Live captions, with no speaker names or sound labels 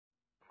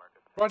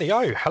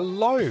Rightio,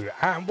 hello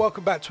and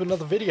welcome back to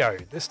another video.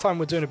 This time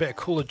we're doing a bit of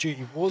Call of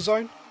Duty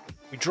Warzone.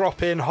 We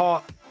drop in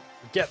hot,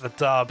 we get the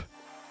dub,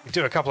 we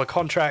do a couple of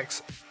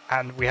contracts,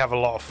 and we have a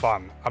lot of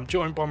fun. I'm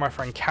joined by my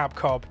friend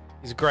Cabcob.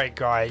 He's a great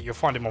guy. You'll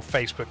find him on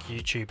Facebook,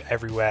 YouTube,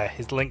 everywhere.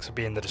 His links will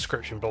be in the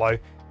description below.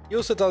 He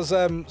also does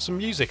some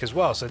music as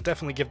well, so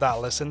definitely give that a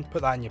listen.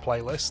 Put that in your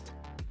playlist.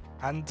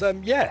 And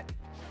yeah,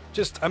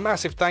 just a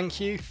massive thank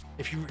you.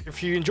 If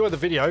you enjoy the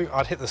video,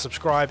 I'd hit the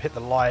subscribe, hit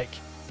the like,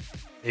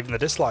 even the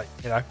dislike,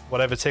 you know,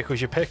 whatever tickles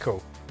your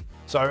pickle.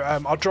 So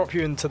I'll drop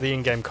you into the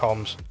in-game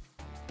comms.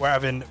 We're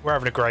having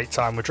a great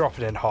time. We're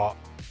dropping in hot,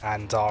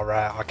 and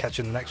I'll catch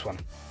you in the next one.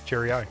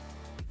 Cheerio.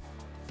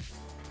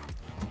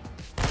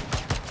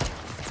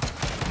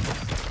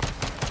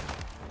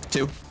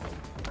 Two.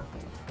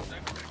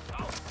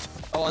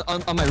 Oh,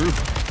 on my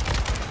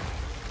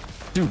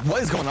roof. Dude,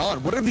 what is going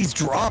on? What are these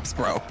drops,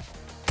 bro?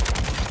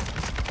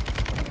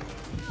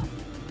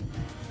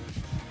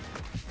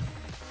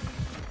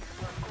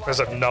 There's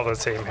another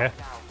team here.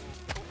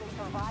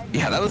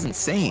 Yeah, that was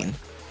insane.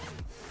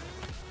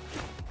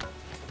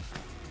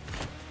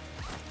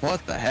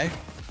 What the heck?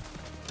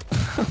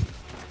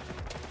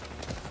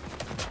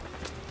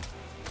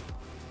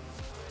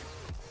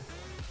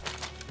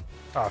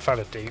 Oh, I found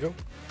a deagle.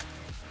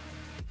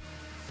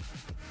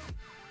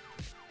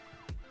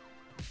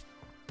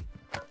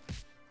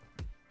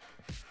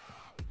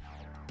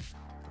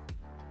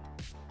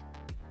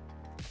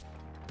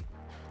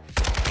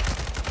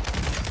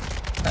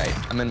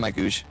 Alright, I'm in my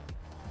gooch.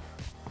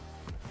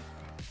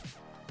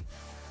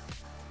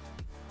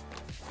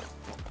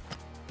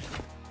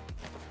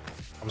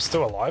 I'm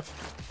still alive.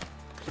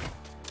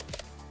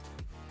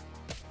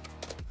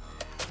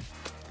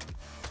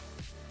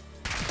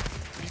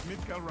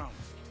 Mid-cal rounds.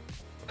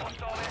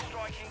 Hostile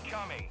airstrike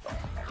incoming.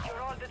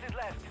 You're all that is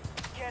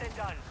left. Get it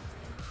done.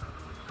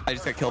 I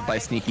just got killed by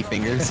sneaky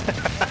fingers.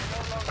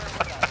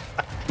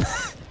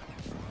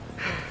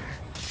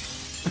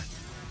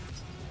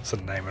 It's a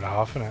name and a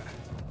half, isn't it?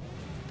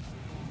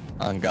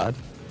 On God.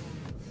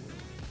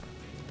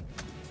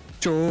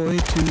 Joy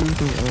to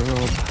the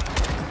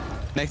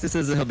world. Nexus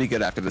says that he'll be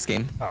good after this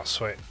game. Oh,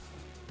 sweet.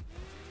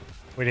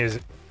 We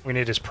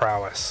need his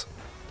prowess.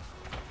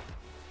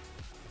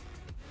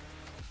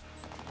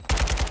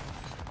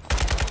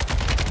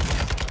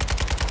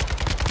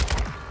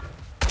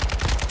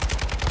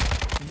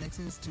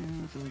 Nexus to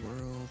the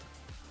world.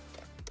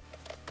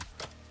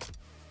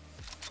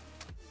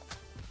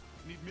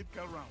 Need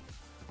mid-cal rounds.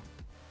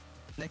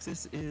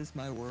 Nexus is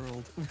my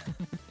world.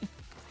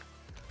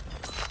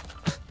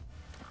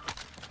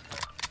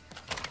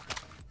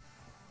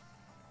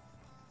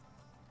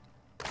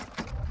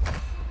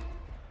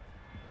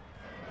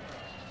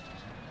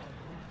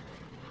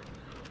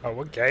 Oh,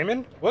 we're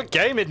gaming? We're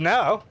gaming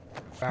now.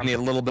 I need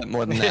a little bit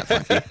more than that,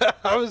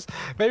 Funky.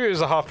 Maybe it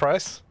was a half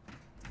price.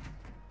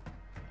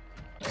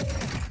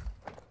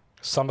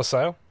 Summer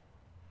sale.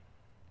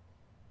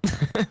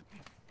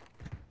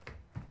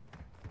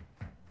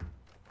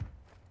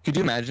 Could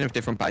you imagine if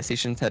different buy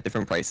stations had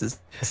different prices?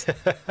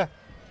 That'd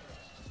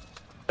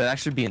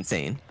actually be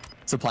insane.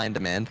 Supply and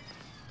demand.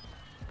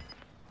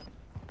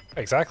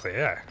 Exactly,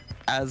 yeah.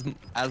 As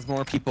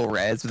more people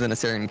res within a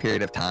certain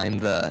period of time,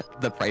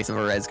 the price of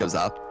a res goes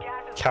up.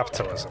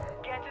 Capitalism.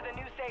 Get to the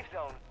new safe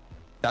zone.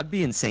 That'd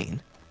be insane.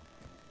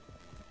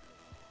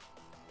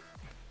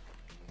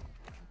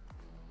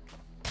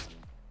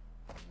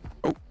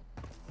 Oh,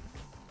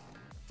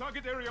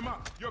 Target area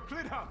marked. You're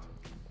cleared hot.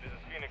 This is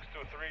Phoenix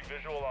 2-3,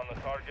 visual on the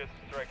target,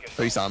 striking.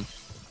 so you saw him.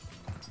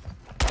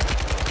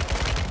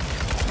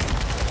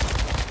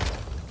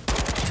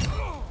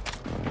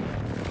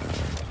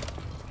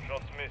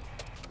 Shots missed.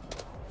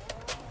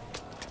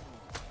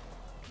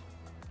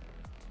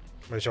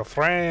 Where's your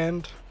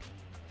friend?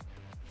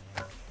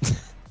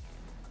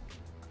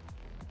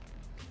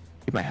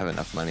 You might have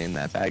enough money in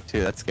that bag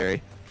too. That's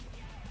scary.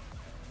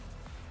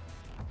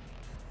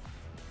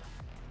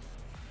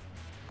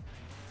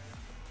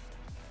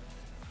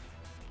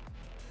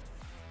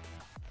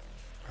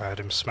 I heard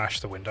him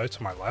smash the window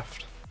to my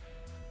left.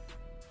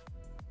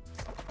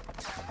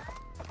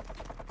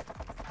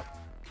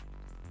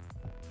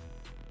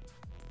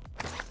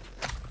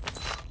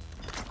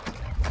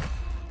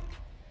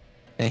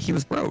 And he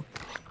was broke.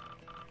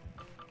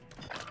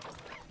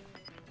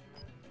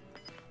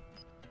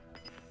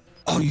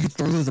 Oh, you can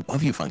throw those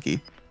above you, Funky.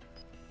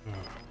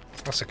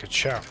 That's a good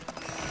shout.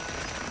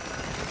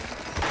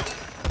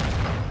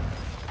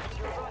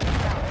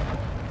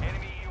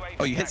 Enemy UAV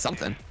Oh, you hit active.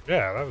 something.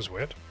 Yeah, that was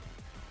weird.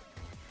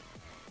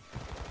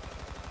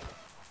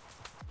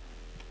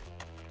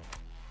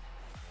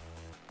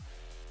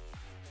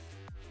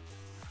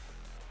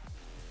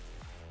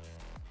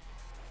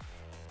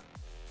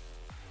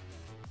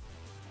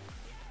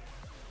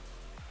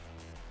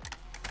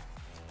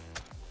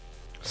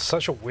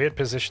 Such a weird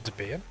position to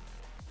be in.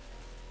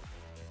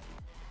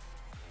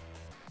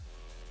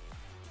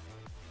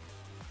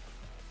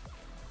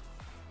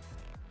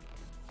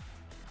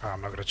 Oh,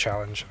 I'm not going to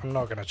challenge. I'm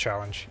not going to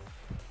challenge.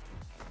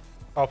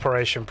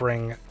 Operation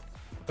Bring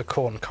the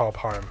Corn Cob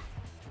Home.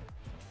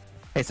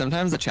 Hey,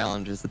 sometimes the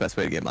challenge is the best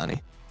way to get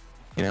money.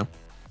 You know?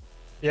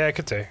 Yeah, it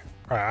could do.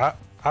 Alright,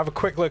 I have a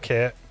quick look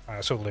here.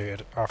 It's all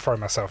looted. I'll throw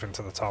myself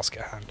into the task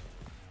at hand.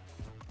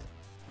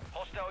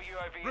 Hostile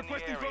UAV in the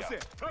Requesting area. close air.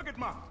 Target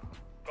marked.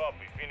 Copy.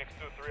 Phoenix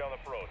 2-3 on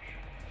approach.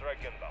 Strike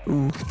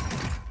inbound. Ooh.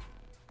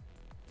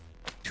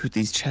 Dude,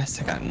 these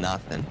chests, I got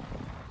nothing.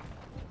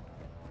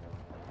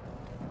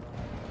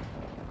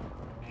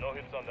 No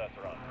hits on that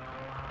round.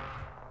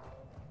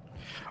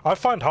 I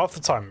find half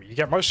the time you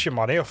get most of your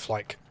money off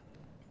like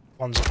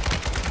ones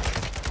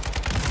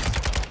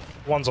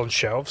on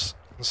shelves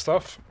and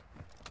stuff.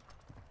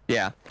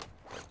 Yeah.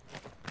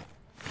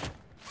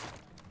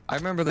 I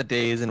remember the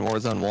days in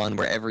Warzone 1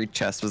 where every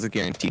chest was a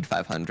guaranteed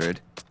 500.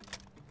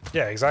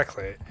 Yeah,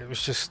 exactly. It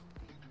was just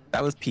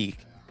That was peak.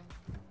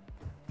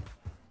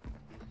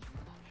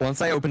 Once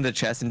I opened a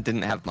chest and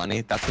didn't have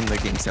money, that's when the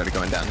game started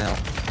going downhill.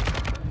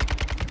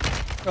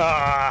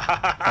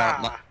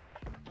 ah.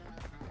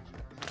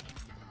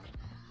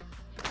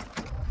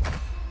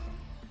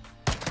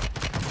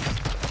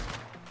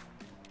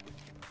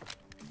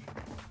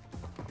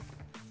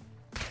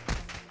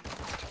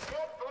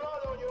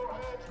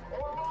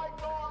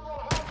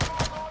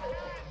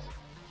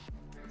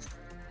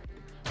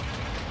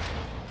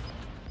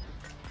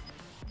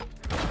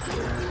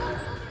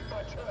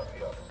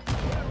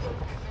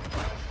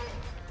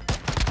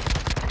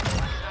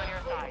 On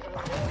your side.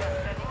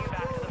 Sending you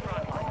back to the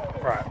front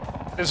line.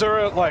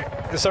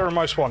 Right. Is there a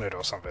most wanted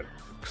or something?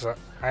 Because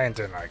I ain't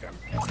doing that again.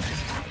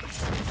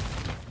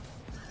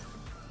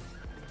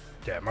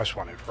 Yeah, most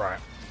wanted. Right.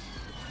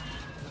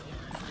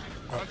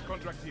 Launch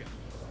contract here.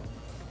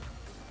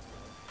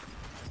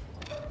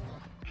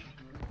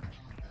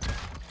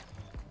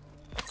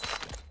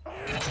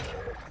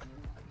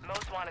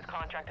 Most wanted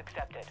contract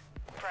accepted.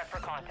 Prep for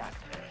contact.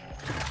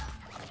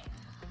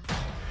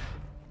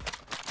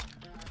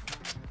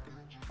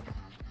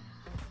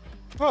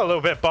 Oh, a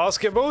little bit of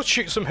basketball.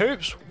 Shoot some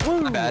hoops.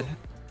 Woo. My bad.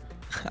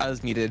 I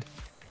was muted.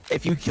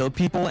 If you kill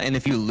people and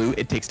if you loot,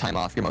 it takes time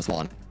off your most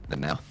wanted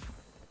now.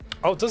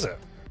 Oh, does it?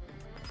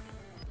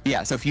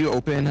 Yeah, so if you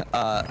open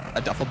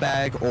a duffel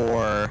bag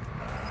or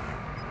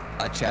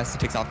a chest, it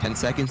takes off 10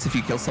 seconds. If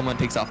you kill someone, it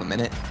takes off a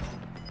minute.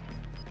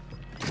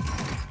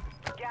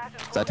 Gas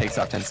is So that takes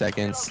off 10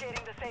 seconds.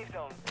 locating the safe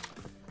zone.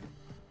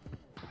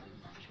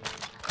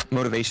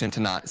 Motivation to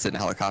not sit in a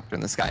helicopter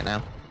in the sky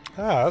now.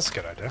 Ah, that's a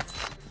good idea.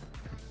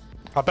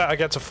 I bet I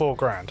get to $4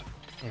 grand.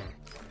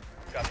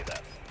 Copy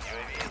that.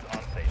 UAV is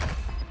on station.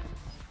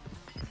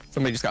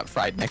 Somebody just got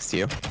fried next to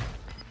you.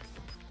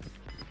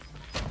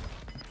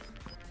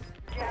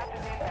 Gas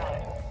is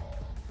inbound.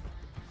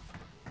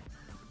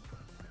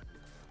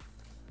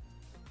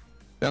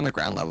 They're on the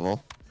ground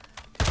level.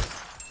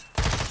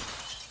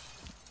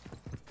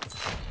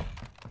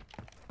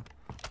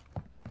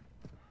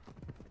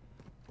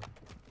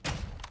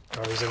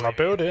 I was in my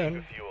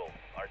building. Fuel.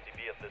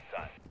 RTB at this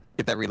time.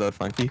 Get that reload,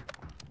 Funky.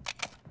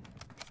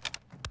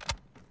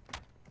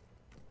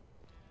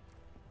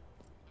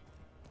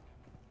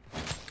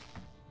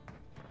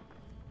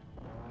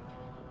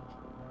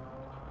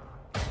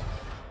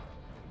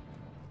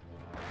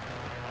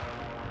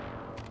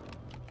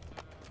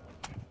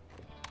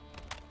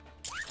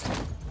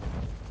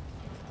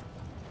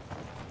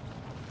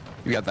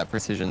 You got that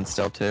precision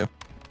still too.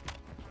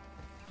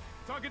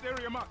 Target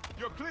area marked.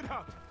 You're cleared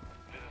hot.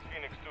 This is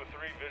Phoenix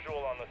 2-3.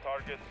 Visual on the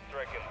target.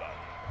 Strike inbound.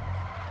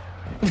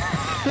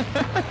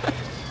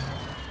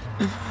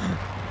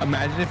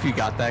 Imagine if you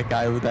got that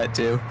guy with that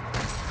too.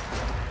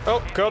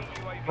 Oh, God.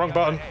 Wrong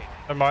button.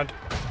 Never mind.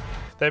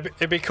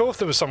 It'd be cool if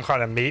there was some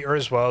kind of meter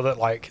as well that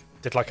like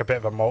did like a bit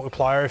of a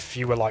multiplier if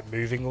you were like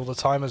moving all the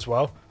time as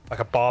well. Like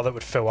a bar that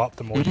would fill up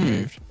the more you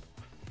moved.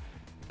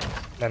 Then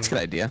That's a good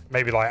idea.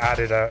 maybe like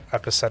added a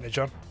percentage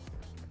on.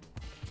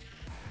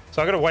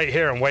 So I'm gonna wait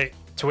here and wait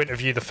to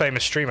interview the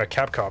famous streamer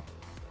Capcom.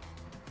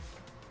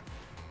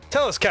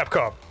 Tell us,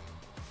 Capcom,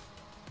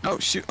 Oh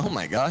shoot! Oh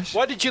my gosh.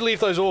 why did you leave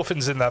those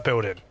orphans in that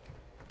building?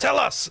 Tell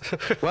us.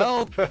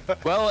 Well,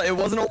 it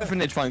was an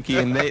orphanage, Funky,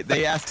 and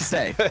they asked to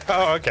stay.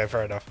 Oh, okay,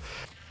 fair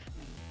enough.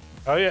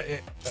 Oh yeah.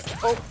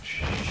 Oh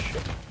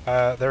shit.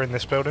 They're in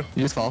this building.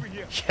 You just fall.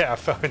 Yeah, I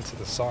fell into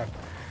the sign.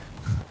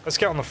 Let's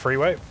get on the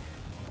freeway.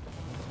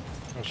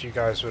 As you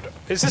guys would.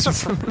 Is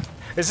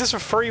this a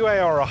freeway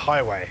or a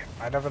highway?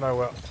 I never know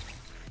what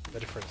the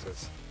difference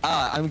is.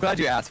 I'm glad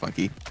you asked,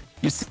 Funky.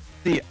 You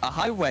see, a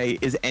highway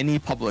is any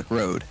public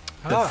road.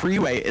 The Ah.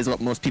 freeway is what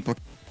most people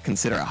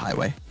consider a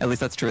highway. At least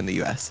that's true in the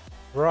U.S.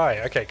 Right.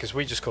 Okay, because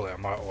we just call it a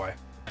motorway.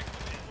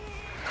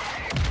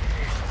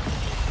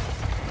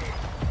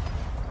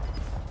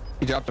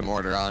 He dropped a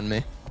mortar on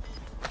me.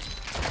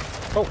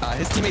 Oh.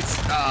 His teammates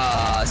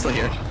still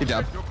here. Good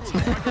job.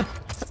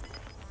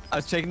 I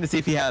was checking to see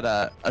if he had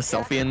a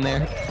selfie in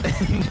there,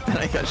 and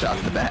I got shot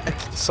in the back.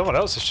 Someone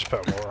else has just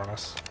put a mortar on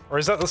us. Or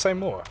is that the same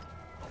mortar?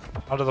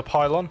 Under the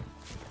pylon?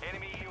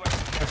 Enemy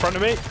UAV. In front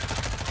of me?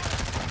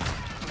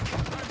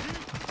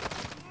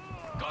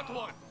 Got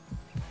one.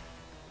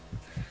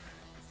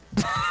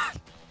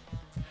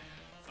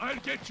 I'll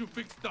get you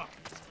fixed up.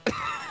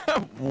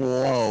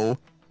 Whoa.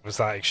 Was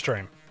that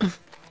extreme?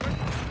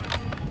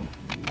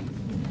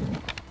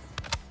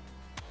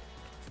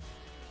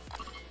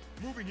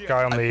 Moving here.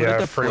 Guy on I put a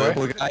the freeway.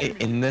 deployable guy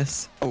in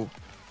this. Oh,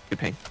 good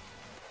ping.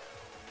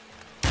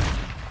 10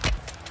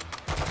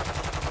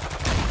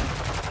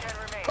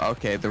 remain.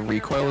 Okay, the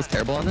recoil is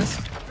terrible on this.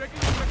 Taking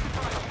effective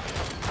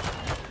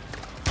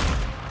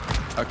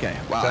fire. Okay,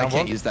 wow, Down I can't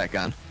one. use that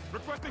gun.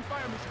 Requesting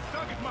fire mission.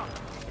 Target marked.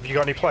 Have you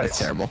got any plates? It's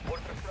terrible.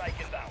 Order strike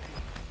inbound.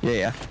 Yeah,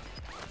 yeah.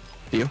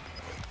 Do you?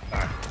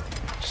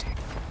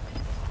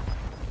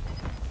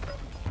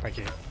 Thank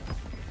you.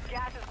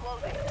 Gas is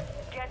closing.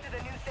 Get to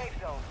the new safe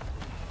zone.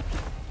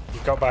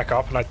 You got back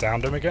up and I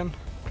downed him again.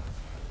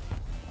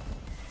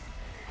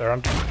 They're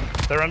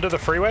under the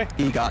freeway?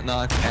 He got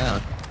knocked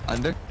down.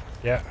 Under?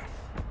 Yeah.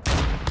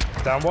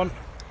 Down one.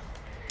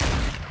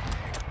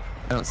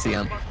 I don't see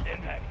him.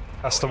 Impact.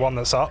 That's the one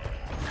that's up.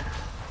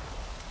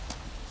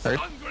 Third?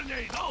 Stun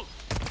grenade out.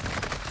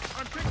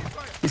 I'm taking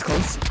fire. He's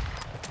close.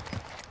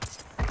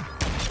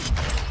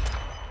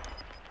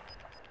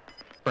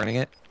 Burning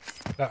it.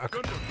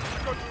 Okay.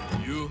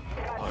 You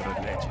are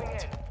a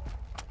legend.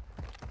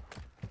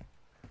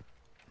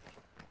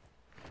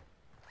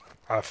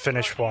 I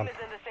finished one. Team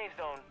is in the safe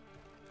zone.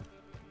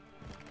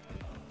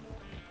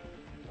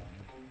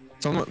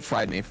 Someone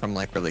fried me from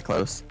like really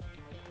close.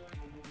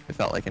 It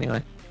felt like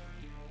anyway.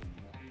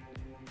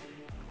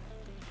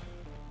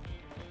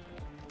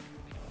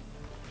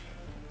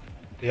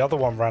 The other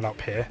one ran up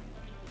here.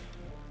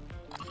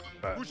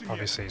 But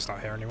obviously he's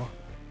not here anymore.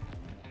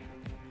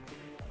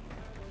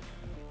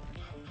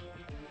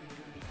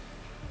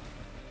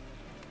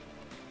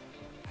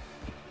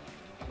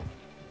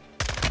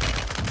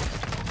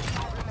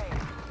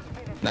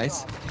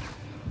 Nice.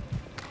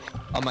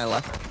 On my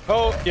left.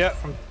 Oh, yeah.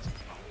 I'm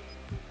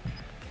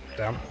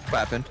down. What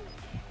happened?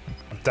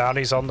 I'm down.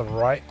 He's on the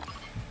right.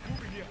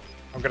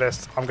 I'm gonna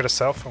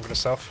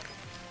self.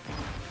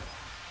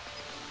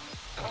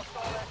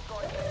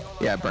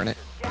 Yeah, burn it.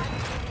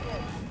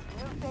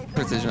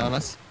 Precision on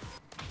us.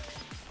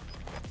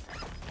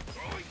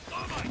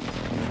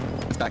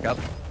 Let's back up.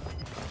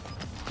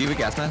 Do you have a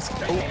gas mask?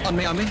 Oh, on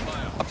me.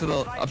 Up to the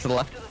left. To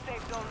the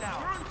safe zone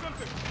now.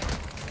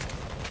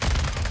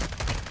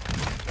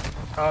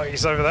 Oh,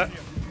 he's over there.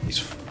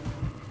 He's.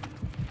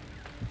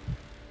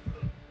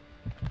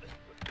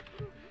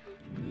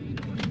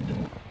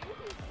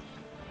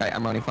 Alright,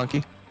 I'm running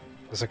funky.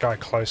 There's a guy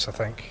close, I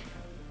think.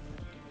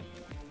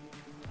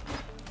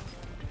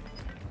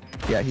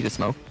 Yeah, he just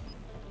smoked.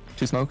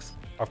 2 smokes.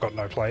 I've got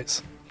no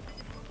plates.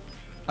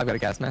 I've got a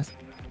gas mask.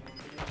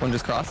 One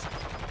just crossed.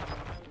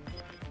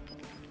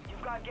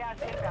 You've got gas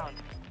inbound.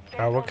 Safe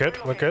Oh, we're zone good.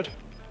 We're relocated. good.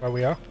 Where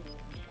we are.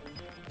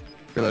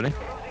 Reloading.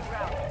 Losing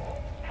ground.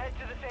 Head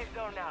to the safe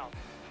zone now.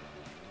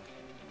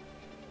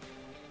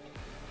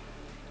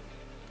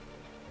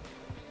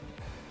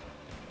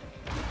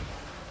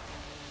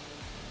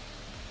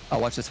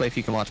 I'll watch this way if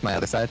you can watch my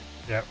other side.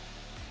 Yep.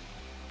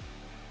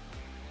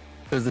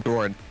 There's a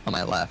door on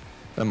my left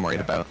that I'm worried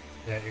Yeah. about.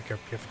 Yeah, you're good.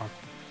 You're fine.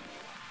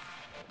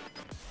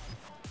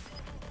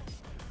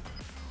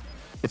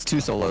 It's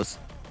 2 solos.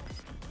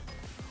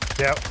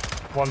 Yep.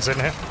 One's in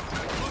here.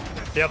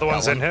 The other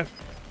one's in one. here.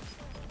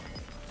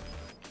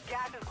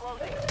 Gas is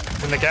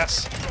closing. In the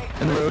gas.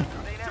 In the road.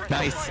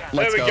 Nice.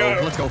 Let's we go.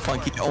 go. Let's go,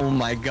 Funky. Oh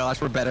my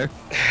gosh, we're better.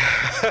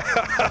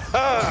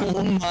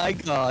 Oh my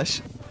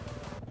gosh.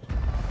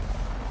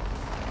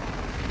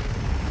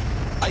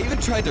 I even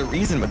tried to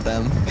reason with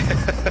them.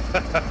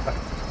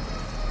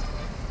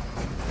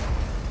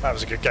 That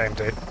was a good game,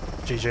 dude.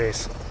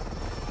 GG's.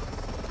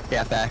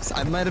 Yeah, facts.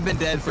 I might have been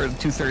dead for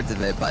 2/3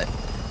 of it, but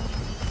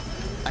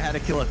I had a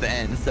kill at the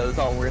end, so it's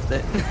all worth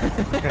it.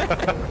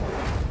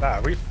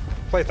 Nah, we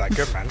played that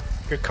good, man.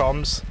 Good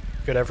comms,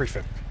 good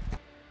everything.